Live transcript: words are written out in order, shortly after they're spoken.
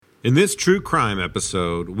In this true crime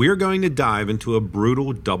episode, we're going to dive into a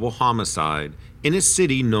brutal double homicide in a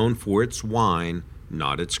city known for its wine,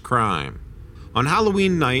 not its crime. On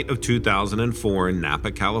Halloween night of 2004 in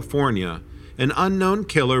Napa, California, an unknown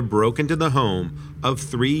killer broke into the home of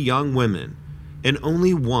 3 young women, and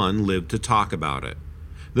only one lived to talk about it.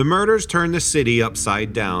 The murders turned the city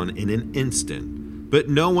upside down in an instant, but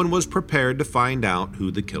no one was prepared to find out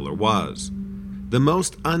who the killer was. The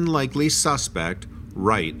most unlikely suspect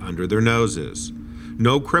right under their noses.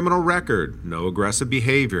 No criminal record, no aggressive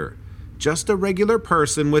behavior, just a regular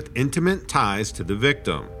person with intimate ties to the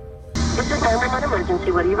victim. This is 911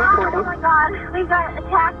 emergency. What are you reporting? Oh my God, we got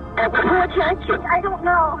attacked. Who attacked you? I don't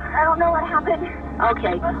know. I don't know what happened.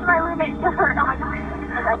 Okay. Most of my roommates are hurt. Oh my God.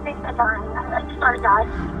 I think they're dying. I just want to die.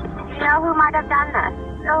 Do you know who might have done this?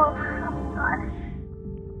 No. Oh God.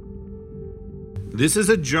 This is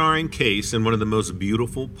a jarring case in one of the most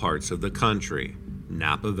beautiful parts of the country,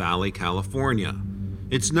 Napa Valley, California.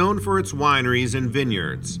 It's known for its wineries and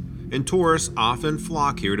vineyards, and tourists often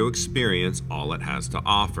flock here to experience all it has to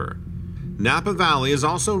offer. Napa Valley is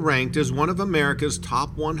also ranked as one of America's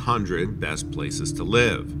top 100 best places to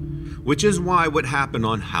live, which is why what happened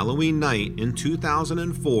on Halloween night in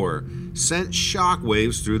 2004 sent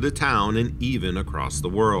shockwaves through the town and even across the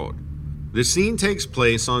world. The scene takes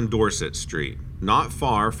place on Dorset Street, not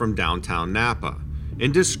far from downtown Napa,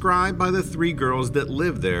 and described by the 3 girls that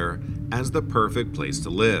lived there as the perfect place to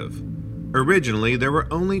live. Originally, there were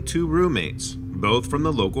only 2 roommates, both from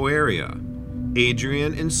the local area.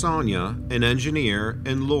 Adriane Insogna, an engineer,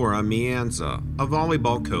 and Laura Mazzara, a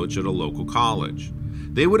volleyball coach at a local college.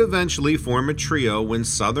 They would eventually form a trio when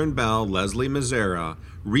Southern belle Leslie Mazzara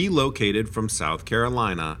relocated from South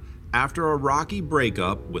Carolina after a rocky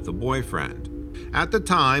breakup with a boyfriend. At the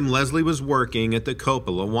time, Leslie was working at the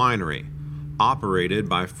Coppola Winery, operated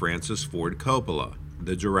by Francis Ford Coppola,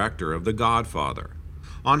 the director of The Godfather.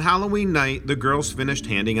 On Halloween night, the girls finished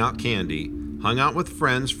handing out candy, hung out with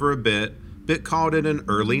friends for a bit, but called it an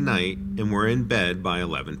early night and were in bed by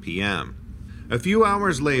 11 p.m. A few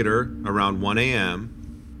hours later, around 1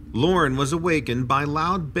 a.m., Lauren was awakened by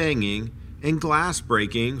loud banging and glass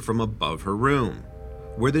breaking from above her room,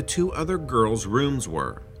 where the 2 other girls' rooms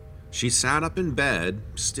were. She sat up in bed,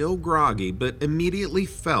 still groggy, but immediately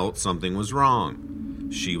felt something was wrong.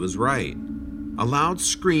 She was right. A loud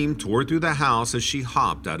scream tore through the house as she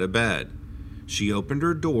hopped out of bed. She opened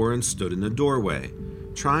her door and stood in the doorway,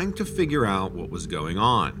 trying to figure out what was going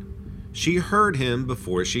on. She heard him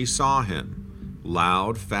before she saw him.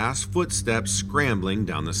 Loud, fast footsteps scrambling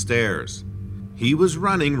down the stairs. He was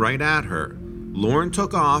running right at her. Lauren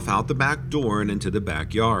took off out the back door and into the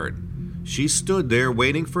backyard. She stood there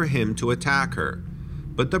waiting for him to attack her,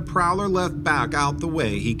 but the prowler left back out the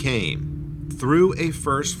way he came, through a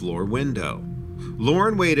first-floor window.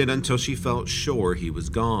 Lauren waited until she felt sure he was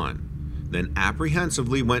gone, then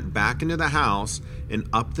apprehensively went back into the house and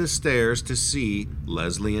up the stairs to see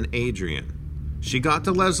Leslie and Adriane. She got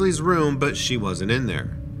to Leslie's room, but she wasn't in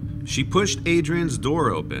there. She pushed Adriane's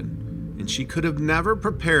door open, and she could have never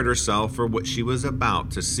prepared herself for what she was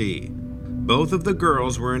about to see. Both of the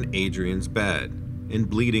girls were in Adriane's bed and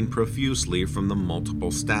bleeding profusely from the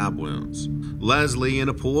multiple stab wounds. Leslie in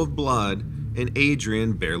a pool of blood and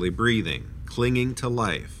Adriane barely breathing, clinging to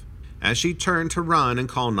life. As she turned to run and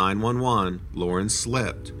call 911, Lauren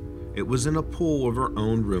slipped. It was in a pool of her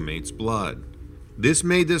own roommate's blood. This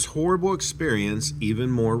made this horrible experience even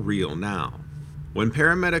more real now. When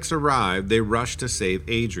paramedics arrived, they rushed to save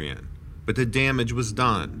Adriane, but the damage was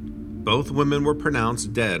done. Both women were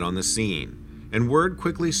pronounced dead on the scene, and word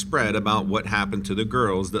quickly spread about what happened to the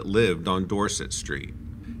girls that lived on Dorset Street.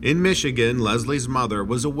 In Michigan, Leslie's mother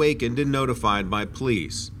was awakened and notified by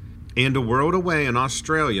police, and a world away in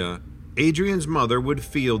Australia, Adriane's mother would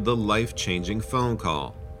field the life-changing phone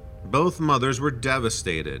call. Both mothers were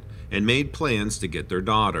devastated and made plans to get their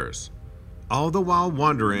daughters, all the while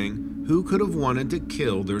wondering who could have wanted to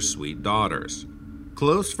kill their sweet daughters.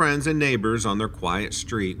 Close friends and neighbors on their quiet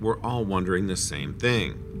street were all wondering the same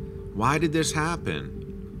thing. Why did this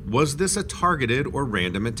happen? Was this a targeted or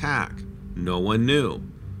random attack? No one knew.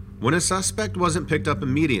 When a suspect wasn't picked up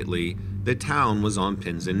immediately, the town was on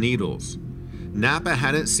pins and needles. Napa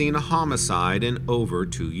hadn't seen a homicide in over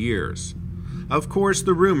 2 years. Of course,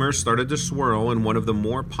 the rumors started to swirl, and one of the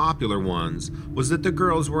more popular ones was that the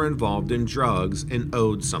girls were involved in drugs and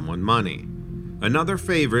owed someone money. Another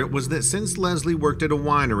favorite was that since Leslie worked at a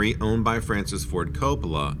winery owned by Francis Ford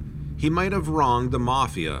Coppola, he might have wronged the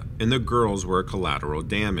mafia and the girls were collateral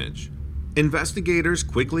damage. Investigators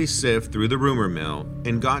quickly sifted through the rumor mill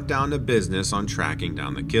and got down to business on tracking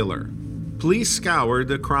down the killer. Police scoured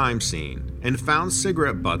the crime scene and found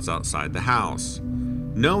cigarette butts outside the house.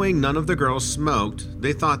 Knowing none of the girls smoked,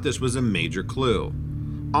 they thought this was a major clue.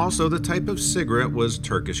 Also, the type of cigarette was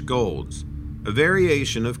Turkish Golds, a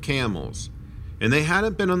variation of Camels, and they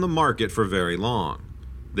hadn't been on the market for very long.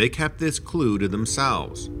 They kept this clue to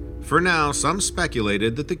themselves. For now, some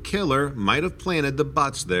speculated that the killer might have planted the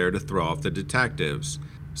butts there to throw off the detectives,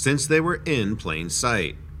 since they were in plain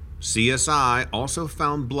sight. CSI also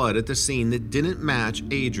found blood at the scene that didn't match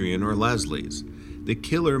Adriane or Leslie's. The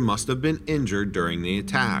killer must have been injured during the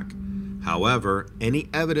attack. However, any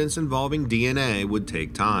evidence involving DNA would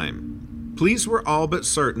take time. Police were all but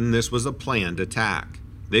certain this was a planned attack.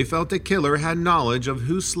 They felt the killer had knowledge of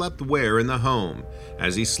who slept where in the home,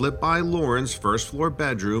 as he slipped by Lauren's first-floor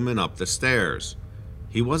bedroom and up the stairs.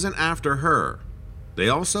 He wasn't after her. They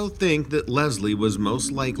also think that Leslie was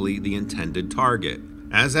most likely the intended target,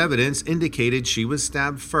 as evidence indicated she was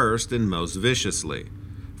stabbed first and most viciously.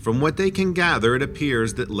 From what they can gather, it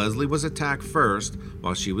appears that Leslie was attacked first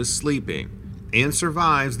while she was sleeping, and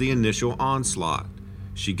survives the initial onslaught.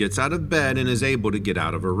 She gets out of bed and is able to get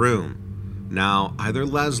out of her room. Now, either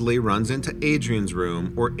Leslie runs into Adriane's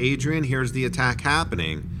room or Adriane hears the attack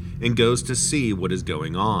happening and goes to see what is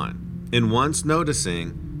going on. And once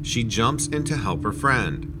noticing, she jumps in to help her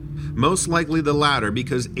friend. Most likely the latter,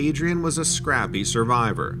 because Adriane was a scrappy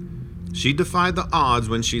survivor. She defied the odds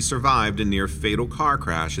when she survived a near-fatal car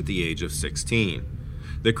crash at the age of 16.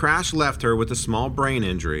 The crash left her with a small brain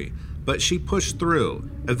injury, but she pushed through,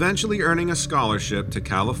 eventually earning a scholarship to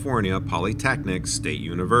California Polytechnic State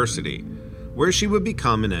University, where she would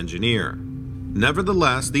become an engineer.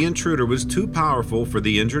 Nevertheless, the intruder was too powerful for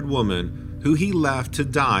the injured woman, who he left to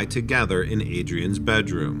die together in Adriane's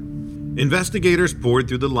bedroom. Investigators poured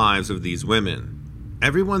through the lives of these women.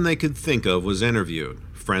 Everyone they could think of was interviewed.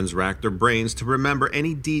 Friends racked their brains to remember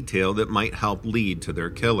any detail that might help lead to their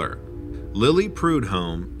killer. Lily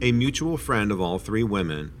Prudhomme, a mutual friend of all three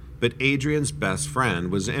women, but Adriane's best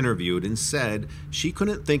friend, was interviewed and said she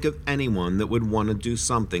couldn't think of anyone that would want to do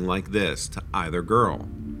something like this to either girl.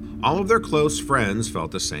 All of their close friends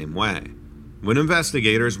felt the same way. When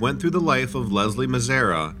investigators went through the life of Leslie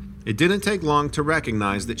Mazzara, it didn't take long to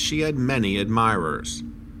recognize that she had many admirers.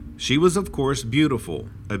 She was, of course, beautiful,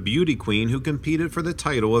 a beauty queen who competed for the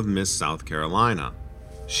title of Miss South Carolina.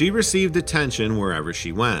 She received attention wherever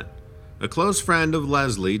she went. A close friend of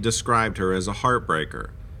Leslie described her as a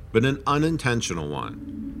heartbreaker, but an unintentional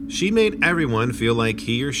one. She made everyone feel like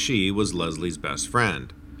he or she was Leslie's best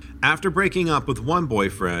friend. After breaking up with one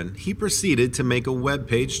boyfriend, he proceeded to make a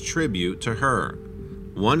webpage tribute to her.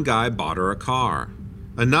 One guy bought her a car.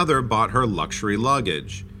 Another bought her luxury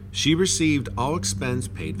luggage. She received all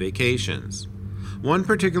expense-paid vacations. One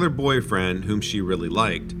particular boyfriend, whom she really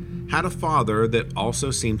liked, had a father that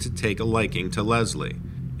also seemed to take a liking to Leslie,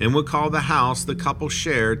 and would call the house the couple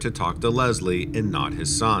shared to talk to Leslie and not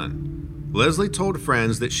his son. Leslie told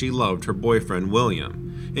friends that she loved her boyfriend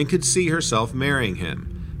William and could see herself marrying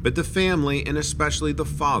him, but the family and especially the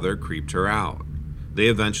father creeped her out. They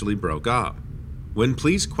eventually broke up. When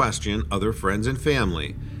police questioned other friends and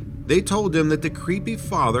family, they told him that the creepy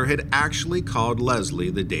father had actually called Leslie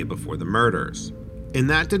the day before the murders, and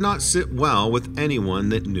that did not sit well with anyone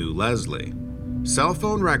that knew Leslie. Cell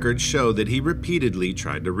phone records show that he repeatedly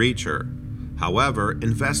tried to reach her. However,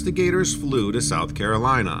 investigators flew to South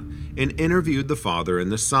Carolina and interviewed the father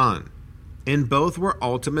and the son, and both were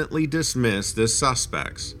ultimately dismissed as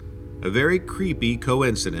suspects. A very creepy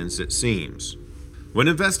coincidence, it seems. When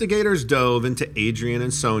investigators dove into Adriane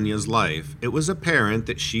and Sonia's life, it was apparent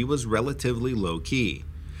that she was relatively low-key,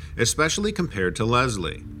 especially compared to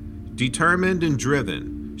Leslie. Determined and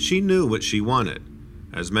driven, she knew what she wanted.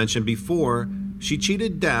 As mentioned before, she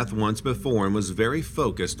cheated death once before and was very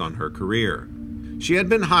focused on her career. She had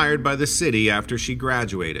been hired by the city after she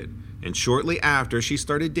graduated, and shortly after she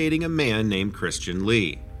started dating a man named Christian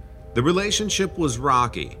Lee. The relationship was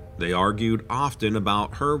rocky. They argued often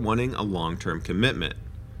about her wanting a long-term commitment,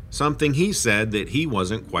 something he said that he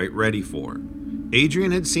wasn't quite ready for.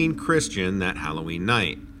 Adriane had seen Christian that Halloween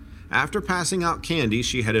night. After passing out candy,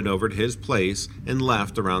 she headed over to his place and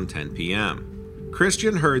left around 10 p.m.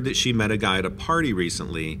 Christian heard that she met a guy at a party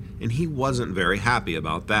recently, and he wasn't very happy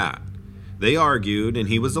about that. They argued, and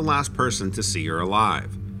he was the last person to see her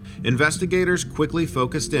alive. Investigators quickly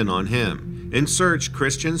focused in on him and searched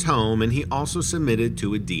Christian's home, and he also submitted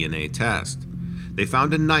to a DNA test. They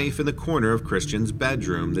found a knife in the corner of Christian's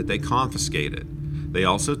bedroom that they confiscated. They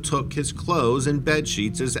also took his clothes and bed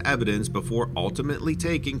sheets as evidence before ultimately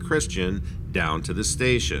taking Christian down to the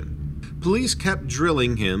station. Police kept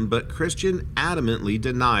drilling him, but Christian adamantly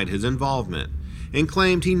denied his involvement and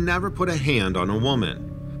claimed he never put a hand on a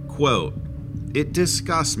woman. Quote, It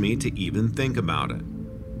disgusts me to even think about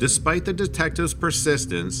it. Despite the detectives'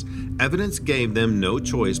 persistence, evidence gave them no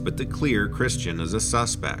choice but to clear Christian as a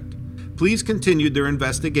suspect. Police continued their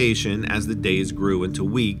investigation as the days grew into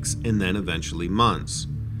weeks and then eventually months.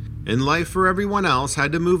 And life for everyone else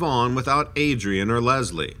had to move on without Adriane or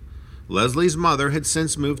Leslie. Leslie's mother had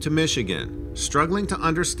since moved to Michigan, struggling to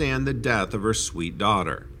understand the death of her sweet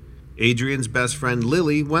daughter. Adriane's best friend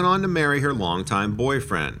Lily went on to marry her longtime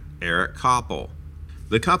boyfriend, Eric Koppel.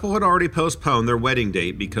 The couple had already postponed their wedding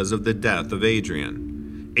date because of the death of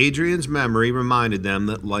Adriane. Adriane's memory reminded them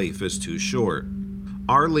that life is too short.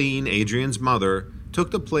 Arlene, Adriane's mother,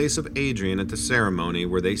 took the place of Adriane at the ceremony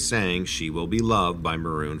where they sang She Will Be Loved by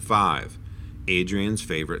Maroon 5, Adriane's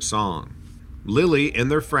favorite song. Lily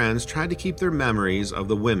and their friends tried to keep their memories of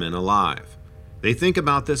the women alive. They think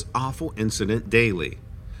about this awful incident daily.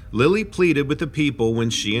 Lily pleaded with the people when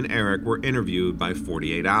she and Eric were interviewed by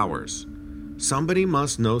 48 Hours. Somebody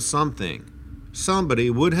must know something. Somebody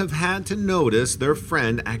would have had to notice their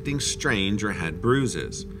friend acting strange or had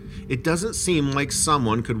bruises. It doesn't seem like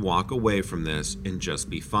someone could walk away from this and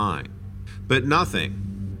just be fine. But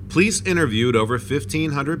nothing. Police interviewed over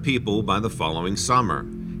 1,500 people by the following summer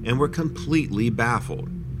and were completely baffled.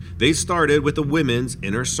 They started with the women's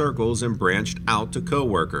inner circles and branched out to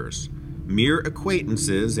co-workers, mere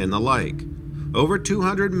acquaintances, and the like. Over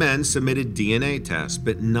 200 men submitted DNA tests,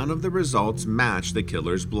 but none of the results matched the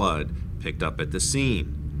killer's blood picked up at the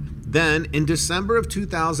scene. Then, in December of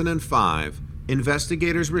 2005,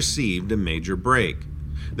 investigators received a major break.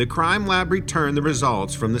 The crime lab returned the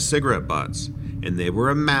results from the cigarette butts, and they were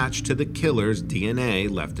a match to the killer's DNA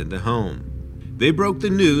left in the home. They broke the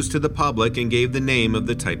news to the public and gave the name of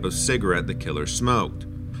the type of cigarette the killer smoked,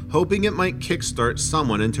 hoping it might kickstart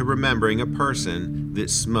someone into remembering a person that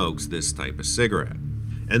smokes this type of cigarette.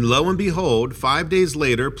 And lo and behold, 5 days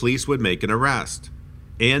later, police would make an arrest.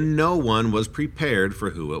 And no one was prepared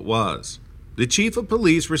for who it was. The chief of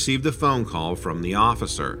police received a phone call from the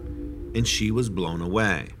officer, and she was blown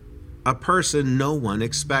away. A person no one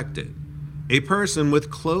expected. A person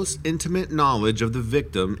with close, intimate knowledge of the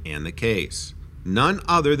victim and the case. None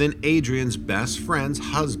other than Adriane's best friend's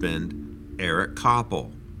husband, Eric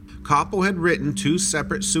Koppel. Koppel had written 2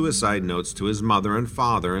 separate suicide notes to his mother and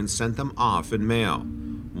father and sent them off in mail.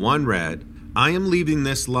 One read, "I am leaving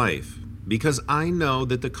this life because I know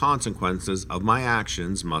that the consequences of my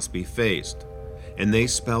actions must be faced." And they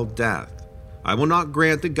spelled death. "I will not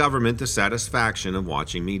grant the government the satisfaction of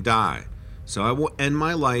watching me die, so I will end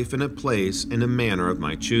my life in a place in a manner of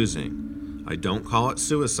my choosing. I don't call it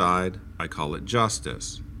suicide, I call it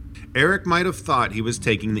justice." Eric might have thought he was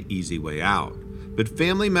taking the easy way out, but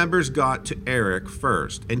family members got to Eric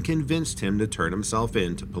first and convinced him to turn himself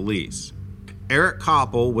in to police. Eric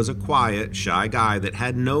Koppel was a quiet, shy guy that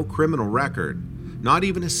had no criminal record, not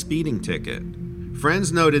even a speeding ticket.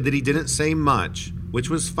 Friends noted that he didn't say much, which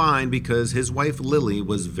was fine because his wife Lily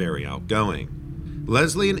was very outgoing.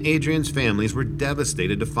 Leslie and Adriane's families were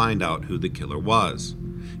devastated to find out who the killer was.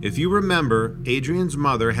 If you remember, Adriane's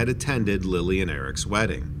mother had attended Lily and Eric's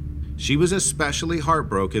wedding. She was especially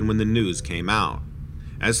heartbroken when the news came out.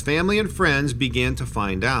 As family and friends began to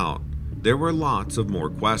find out, there were lots of more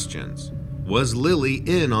questions. Was Lily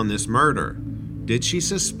in on this murder? Did she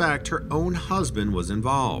suspect her own husband was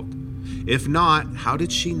involved? If not, how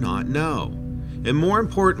did she not know? And more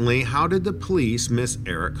importantly, how did the police miss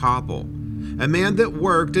Eric Koppel, a man that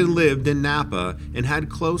worked and lived in Napa and had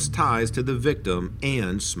close ties to the victim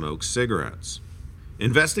and smoked cigarettes?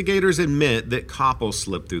 Investigators admit that Koppel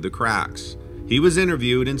slipped through the cracks. He was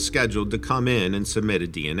interviewed and scheduled to come in and submit a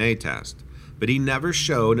DNA test, but he never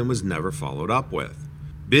showed and was never followed up with.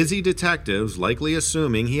 Busy detectives likely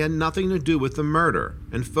assuming he had nothing to do with the murder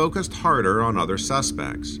and focused harder on other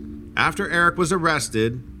suspects. After Eric was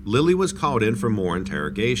arrested, Lily was called in for more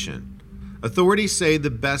interrogation. Authorities say the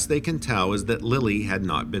best they can tell is that Lily had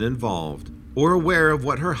not been involved or aware of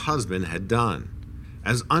what her husband had done.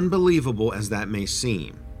 As unbelievable as that may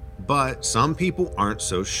seem, but some people aren't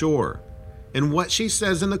so sure. And what she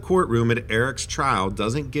says in the courtroom at Eric's trial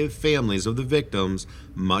doesn't give families of the victims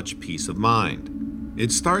much peace of mind.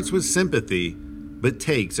 It starts with sympathy, but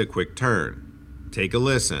takes a quick turn. Take a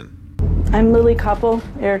listen. I'm Lily Koppel,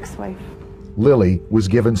 Eric's wife. Lily was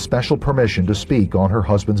given special permission to speak on her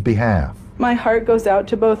husband's behalf. My heart goes out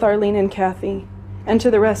to both Arlene and Kathy, and to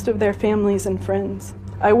the rest of their families and friends.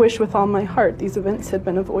 I wish with all my heart these events had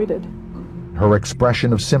been avoided. Her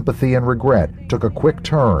expression of sympathy and regret took a quick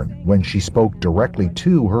turn when she spoke directly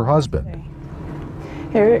to her husband.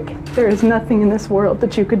 Eric, there is nothing in this world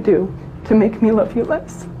that you could do to make me love you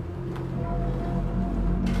less.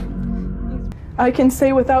 I can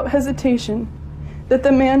say without hesitation that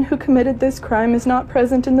the man who committed this crime is not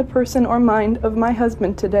present in the person or mind of my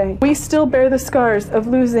husband today. We still bear the scars of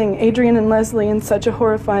losing Adriane and Leslie in such a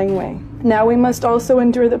horrifying way. Now we must also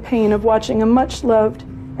endure the pain of watching a much-loved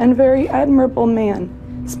and very admirable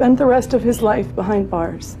man spend the rest of his life behind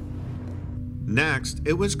bars. Next,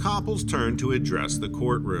 it was Koppel's turn to address the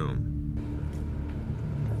courtroom.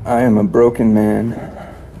 I am a broken man.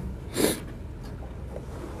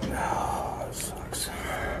 Oh, it sucks.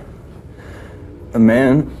 A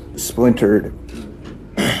man splintered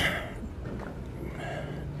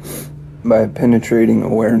by a penetrating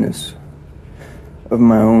awareness of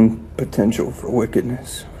my own potential for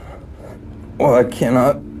wickedness. While I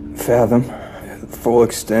cannot fathom the full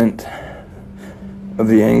extent of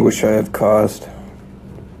the anguish I have caused,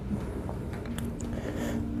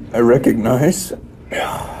 I recognize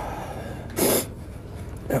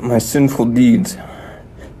that my sinful deeds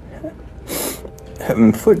have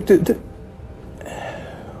inflicted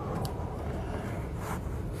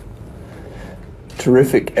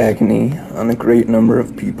terrific agony on a great number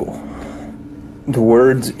of people. The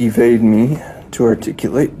words evade me to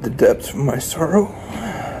articulate the depths of my sorrow.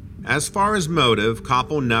 As far as motive,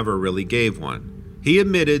 Koppel never really gave one. He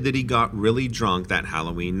admitted that he got really drunk that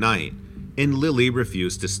Halloween night, and Lily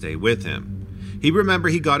refused to stay with him. He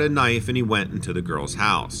remembered he got a knife and he went into the girl's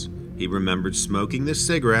house. He remembered smoking the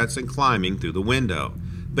cigarettes and climbing through the window,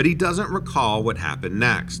 but he doesn't recall what happened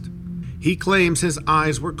next. He claims his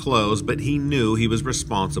eyes were closed, but he knew he was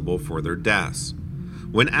responsible for their deaths.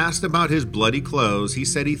 When asked about his bloody clothes, he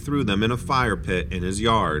said he threw them in a fire pit in his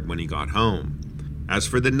yard when he got home. As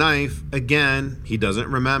for the knife, again, he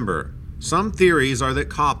doesn't remember. Some theories are that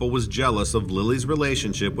Koppel was jealous of Lily's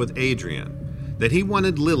relationship with Adriane, that he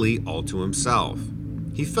wanted Lily all to himself.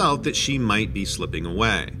 He felt that she might be slipping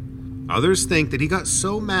away. Others think that he got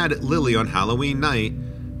so mad at Lily on Halloween night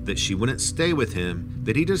that she wouldn't stay with him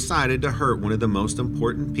that he decided to hurt one of the most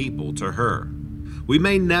important people to her. We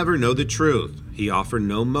may never know the truth. He offered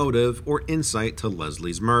no motive or insight to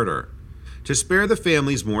Leslie's murder. To spare the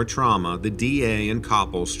families more trauma, the DA and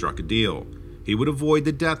Koppel struck a deal. He would avoid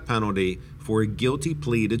the death penalty for a guilty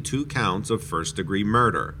plea to 2 counts of first-degree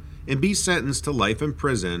murder and be sentenced to life in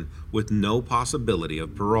prison with no possibility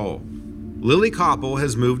of parole. Lily Koppel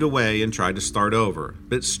has moved away and tried to start over,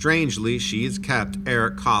 but strangely she has kept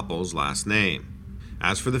Eric Koppel's last name.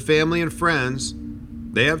 As for the family and friends,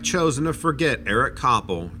 they have chosen to forget Eric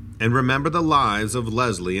Koppel and remember the lives of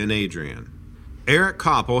Leslie and Adriane. Eric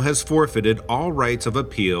Koppel has forfeited all rights of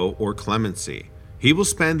appeal or clemency. He will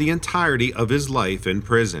spend the entirety of his life in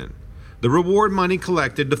prison. The reward money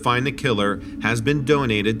collected to find the killer has been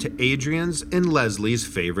donated to Adriane's and Leslie's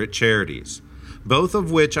favorite charities, both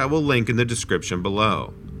of which I will link in the description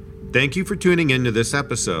below. Thank you for tuning into this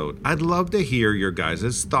episode. I'd love to hear your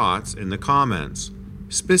guys' thoughts in the comments,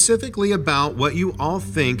 specifically about what you all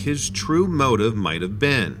think his true motive might have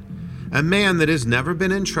been. A man that has never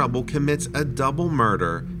been in trouble commits a double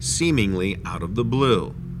murder seemingly out of the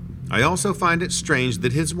blue. I also find it strange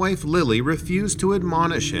that his wife Lily refused to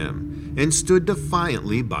admonish him and stood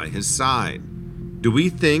defiantly by his side. Do we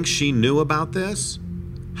think she knew about this?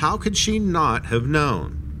 How could she not have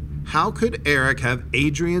known? How could Eric have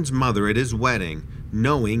Adriane's mother at his wedding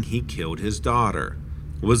knowing he killed his daughter?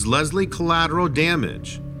 Was Leslie collateral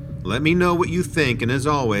damage? Let me know what you think, and as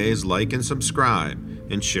always, like and subscribe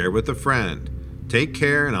and share with a friend. Take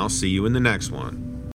care, and I'll see you in the next one.